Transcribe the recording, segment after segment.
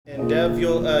Dev,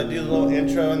 you'll do the little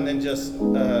intro and then just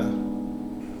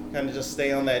kind of just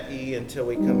stay on that E until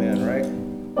we come in, right?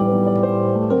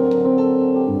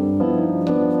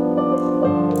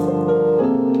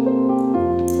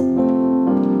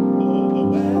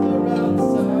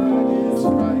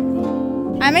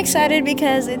 I'm excited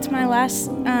because it's my last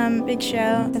big show.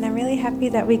 And I'm really happy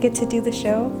that we get to do the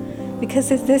show because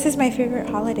this is my favorite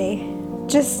holiday.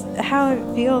 Just how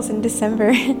it feels in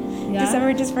December. Yeah.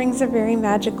 December just brings a very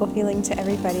magical feeling to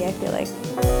everybody, I feel like.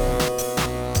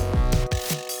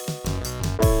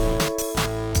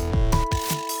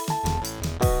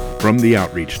 From the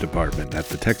Outreach Department at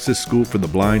the Texas School for the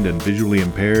Blind and Visually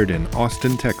Impaired in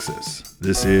Austin, Texas,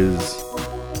 this is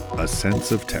A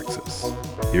Sense of Texas.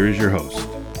 Here is your host,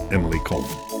 Emily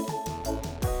Coleman.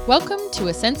 Welcome to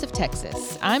A Sense of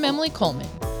Texas. I'm Emily Coleman.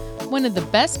 One of the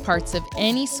best parts of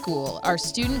any school are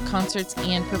student concerts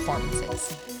and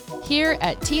performances. Here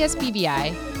at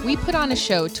TSBVI, we put on a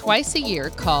show twice a year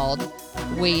called,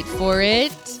 wait for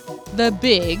it, The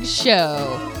Big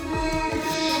Show.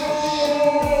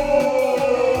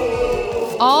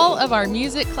 All of our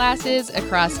music classes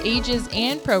across ages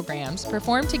and programs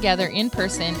perform together in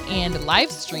person and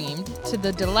live streamed to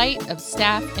the delight of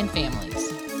staff and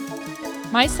families.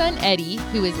 My son Eddie,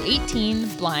 who is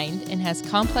 18, blind, and has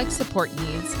complex support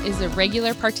needs, is a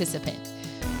regular participant.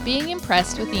 Being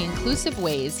impressed with the inclusive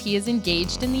ways he is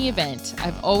engaged in the event,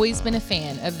 I've always been a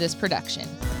fan of this production.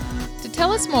 To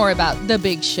tell us more about The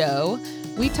Big Show,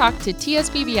 we talked to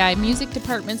TSBVI Music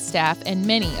Department staff and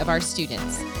many of our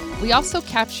students. We also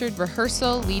captured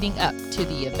rehearsal leading up to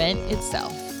the event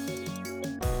itself.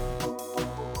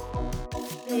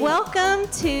 Welcome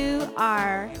to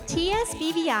our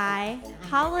TSBVI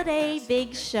Holiday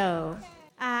Big Show.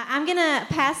 I'm going to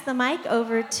pass the mic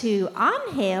over to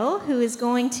Angel, who is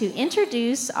going to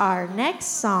introduce our next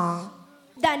song.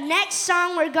 The next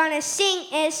song we're going to sing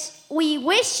is We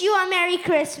Wish You a Merry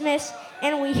Christmas,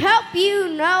 and we hope you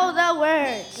know the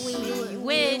words. We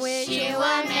wish you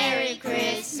a Merry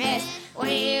Christmas.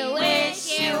 We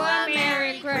wish you a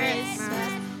Merry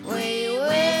Christmas. We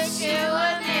wish you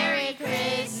a Merry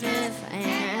Christmas and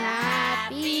a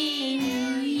Happy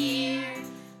New Year.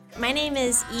 My name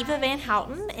is Eva Van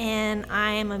Houten, and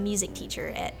I am a music teacher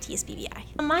at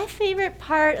TSBVI. My favorite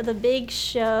part of the big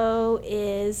show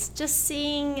is just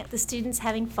seeing the students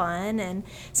having fun, and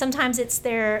sometimes it's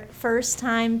their first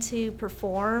time to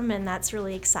perform, and that's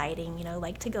really exciting,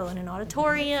 like to go in an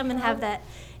auditorium and have that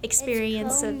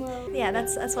experience.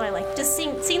 That's what I like, just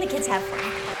seeing the kids have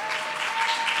fun.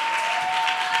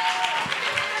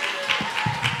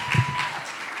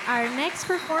 Our next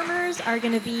performers are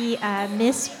going to be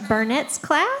Miss Burnett's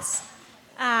class,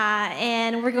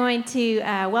 and we're going to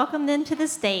welcome them to the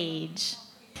stage.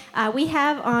 We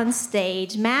have on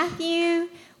stage Matthew,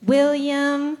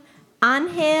 William,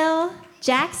 Angel,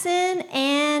 Jackson,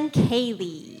 and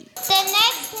Kaylee. The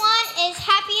next one is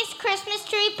Happiest Christmas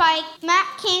Tree by Matt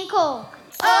King Cole.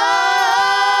 Oh,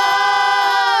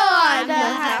 I'm the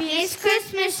happiest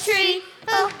Christmas tree.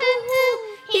 Oh, hoo, hoo,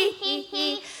 hee, hee,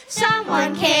 hee.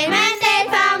 Someone came and they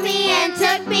found me and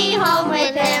took me home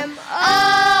with them.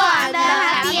 Oh, I'm the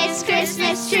happiest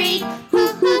Christmas tree. Hoo,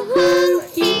 hoo, hoo,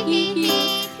 hee, hee,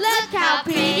 hee. Look how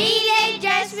pretty they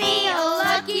dress me. Oh,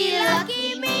 lucky,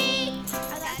 lucky me.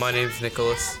 My name's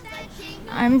Nicholas.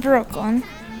 I'm Brooklyn.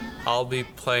 I'll be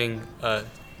playing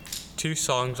 2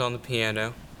 songs on the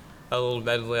piano. A little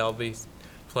medley. I'll be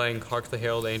playing Hark the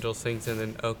Herald Angels Sings and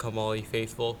then Oh Come All Ye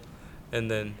Faithful.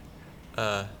 And then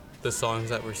the songs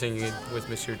that we're singing with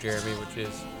Mr. Jeremy, which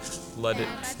is Let It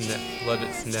Snow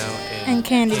and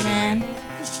Candyman.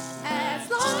 As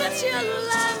long as you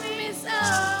love me so,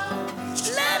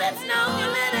 let it snow,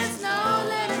 let it snow,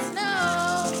 let it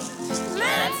snow.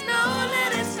 Let it snow,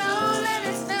 let it snow, let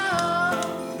it snow.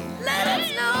 Let it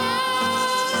snow,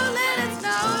 let it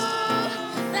snow,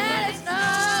 let it snow.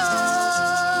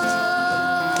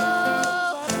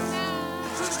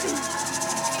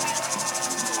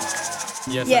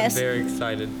 Yes, I'm very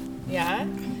excited Yeah?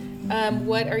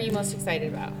 What are you most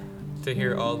excited about? to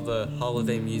hear all the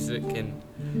holiday music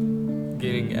and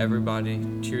getting everybody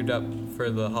cheered up for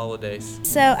the holidays.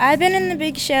 So I've been in the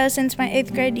big show since my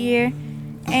 8th grade year,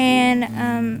 and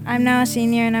I'm now a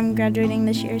senior and I'm graduating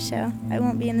this year, so I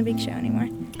won't be in the big show anymore.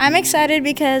 I'm excited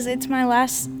because it's my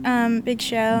last big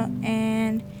show,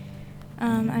 and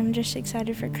I'm just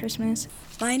excited for Christmas.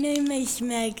 My name is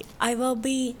Meg. I will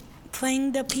be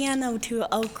playing the piano to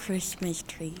a Christmas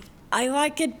tree. I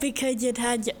like it because it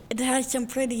has some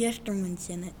pretty instruments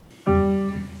in it.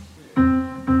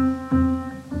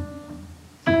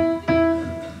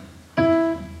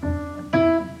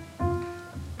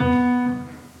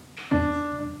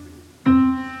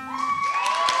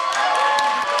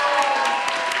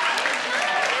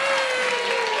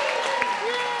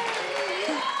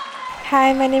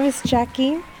 Hi, my name is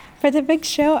Jackie. For the big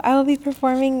show, I will be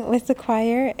performing with the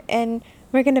choir, and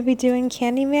we're going to be doing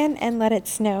Candyman and Let It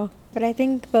Snow. But I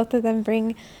think both of them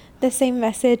bring the same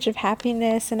message of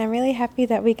happiness, and I'm really happy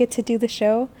that we get to do the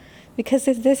show because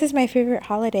this is my favorite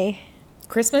holiday.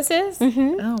 Christmas is?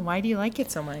 Mm-hmm. Oh, why do you like it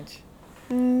so much?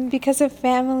 Because of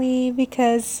family,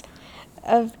 because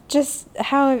of just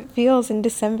how it feels in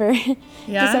December.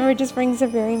 Yeah? December just brings a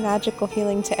very magical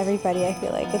feeling to everybody, I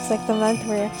feel like. It's like the month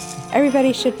where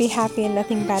everybody should be happy and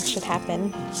nothing bad should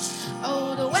happen.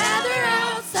 Oh, the weather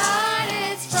outside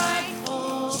is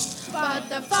frightful, but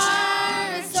the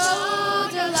fire is so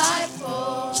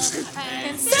delightful.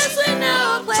 And since we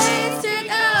know a place to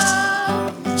go,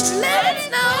 let it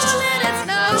snow, let it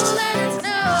snow, let it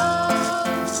snow.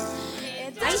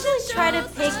 I usually try to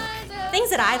pick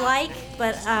things that I like,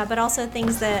 but also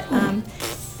things that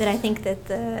that I think that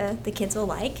the kids will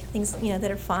like. Things that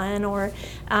are fun, or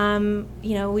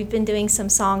we've been doing some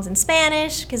songs in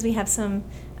Spanish because we have some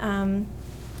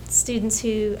students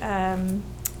who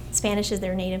Spanish is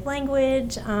their native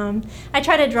language. I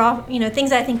try to draw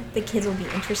things that I think the kids will be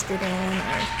interested in.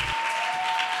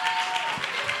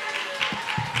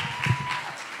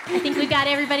 I think we've got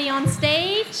everybody on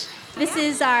stage. This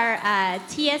is our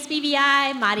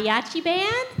TSBVI mariachi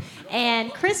band,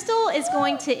 and Crystal is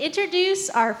going to introduce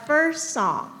our first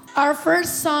song. Our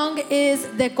first song is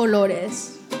De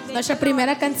Colores. Nuestra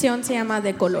primera canción se llama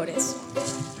De Colores.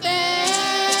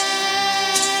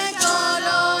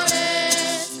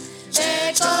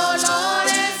 De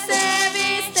colores se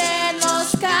visten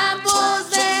los campos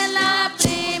de la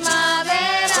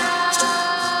primavera.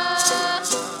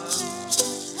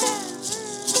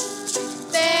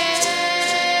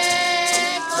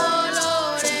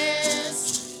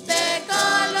 De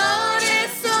colores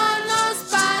son los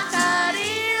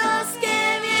pajarillos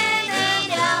que vienen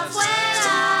de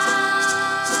afuera.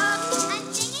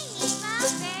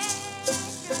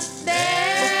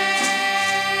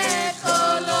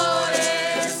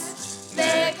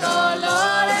 De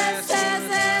colores es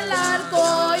el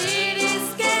arco iris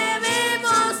que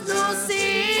vemos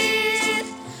lucir,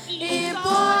 y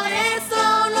por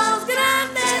eso los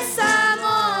grandes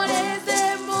amores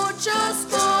de muchos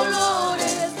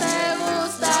colores me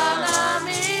gustan a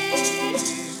mí,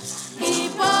 y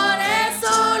por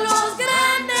eso los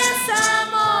grandes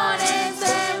amores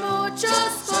de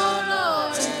muchos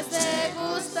colores me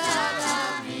gustan a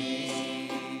mí.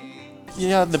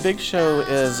 Yeah, the big show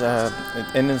is an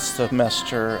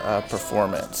end-of-semester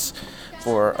performance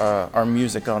for our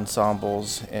music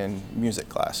ensembles and music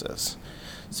classes.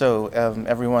 So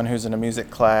everyone who's in a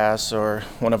music class or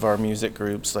one of our music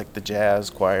groups, like the jazz,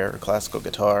 choir, or classical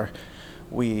guitar,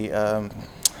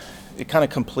 it kind of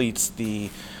completes the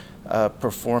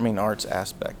performing arts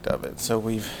aspect of it. So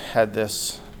we've had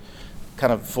this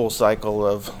kind of full cycle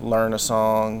of learn a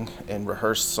song and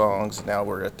rehearse songs. Now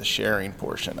we're at the sharing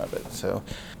portion of it. So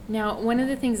Now, one of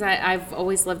the things I've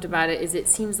always loved about it is it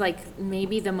seems like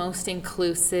maybe the most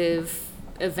inclusive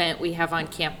event we have on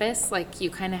campus. Like, you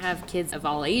kind of have kids of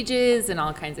all ages and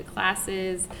all kinds of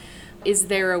classes. Is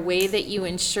there a way that you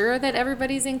ensure that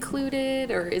everybody's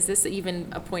included, or is this even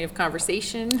a point of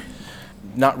conversation?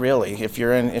 not really. If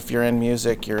you're in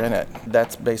music, you're in it.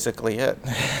 That's basically it.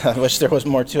 I wish there was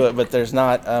more to it, but there's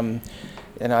not. And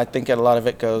I think a lot of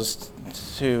it goes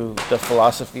to the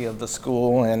philosophy of the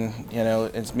school, and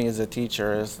it's me as a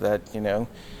teacher, is that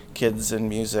kids and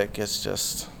music is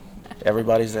just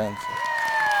everybody's in.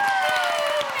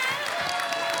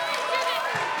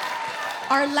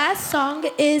 Our last song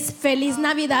is Feliz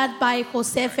Navidad by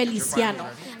José Feliciano.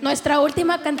 Nuestra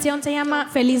última canción se llama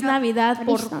Feliz Navidad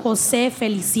por José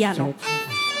Feliciano.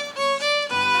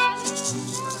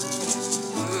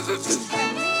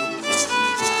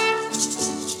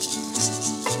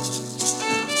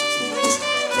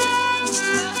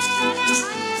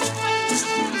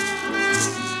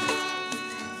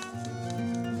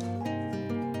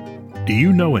 Do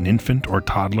you know an infant or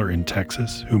toddler in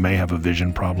Texas who may have a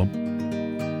vision problem?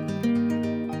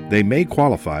 They may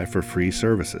qualify for free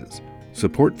services.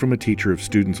 Support from a teacher of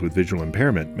students with visual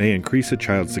impairment may increase a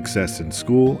child's success in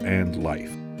school and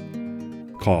life.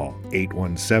 Call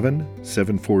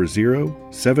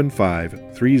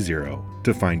 817-740-7530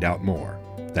 to find out more.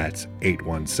 That's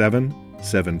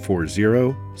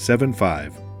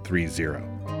 817-740-7530.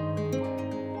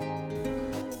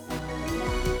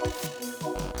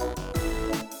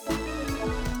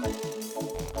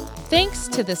 Thanks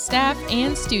to the staff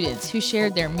and students who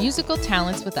shared their musical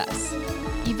talents with us.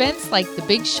 Events like the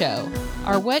Big Show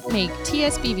are what make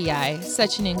TSBVI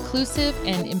such an inclusive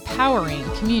and empowering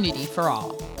community for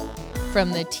all.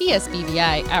 From the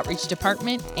TSBVI Outreach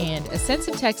Department and A Sense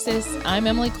of Texas, I'm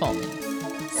Emily Coleman.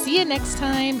 See you next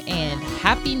time, and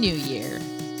Happy New Year.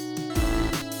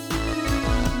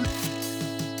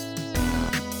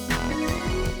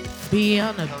 Be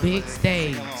on a big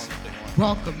stage.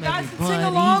 Welcome guys everybody. Sing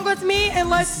along with me and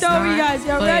let's go, you guys.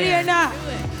 You ready or not?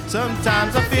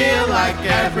 Sometimes I feel like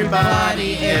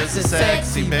everybody is a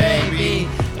sexy baby,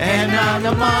 and I'm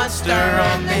the monster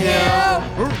on the hill.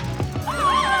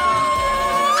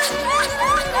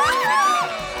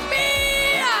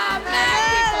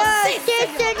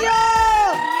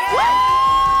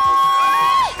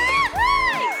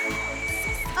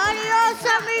 Adios,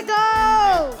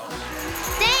 amigos.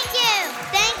 Thank you.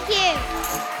 Thank you.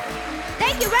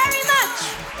 Thank you very much.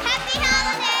 Happy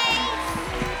holidays.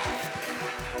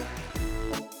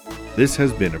 This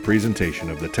has been a presentation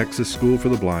of the Texas School for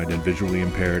the Blind and Visually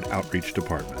Impaired Outreach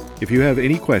Department. If you have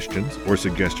any questions or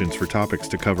suggestions for topics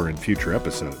to cover in future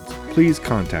episodes, please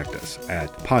contact us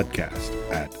at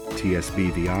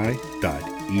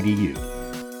podcast@tsbvi.edu.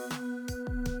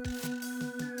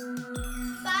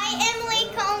 Bye, Emily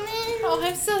Coleman. Oh,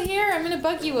 I'm still here. I'm going to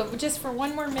bug you just for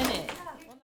one more minute.